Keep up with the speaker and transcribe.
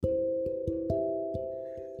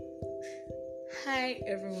Hi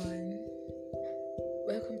everyone,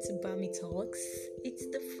 welcome to Bami Talks. It's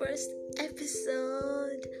the first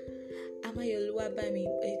episode. I'm Ayoluwa Bami,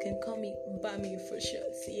 but you can call me Bami for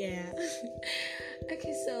short. Yeah.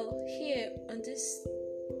 Okay, so here on this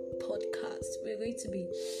podcast, we're going to be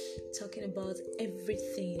talking about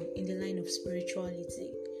everything in the line of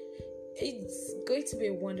spirituality. It's going to be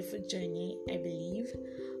a wonderful journey, I believe.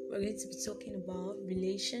 We're going to be talking about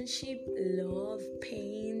relationship, love,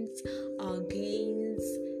 pains, our gains,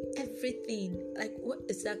 everything. Like, what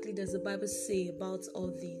exactly does the Bible say about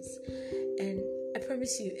all these? And I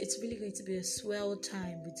promise you, it's really going to be a swell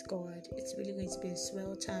time with God. It's really going to be a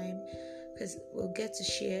swell time because we'll get to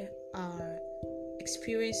share our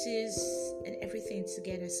experiences and everything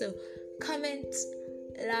together. So, comment,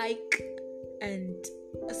 like, and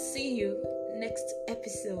I'll see you next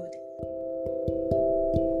episode.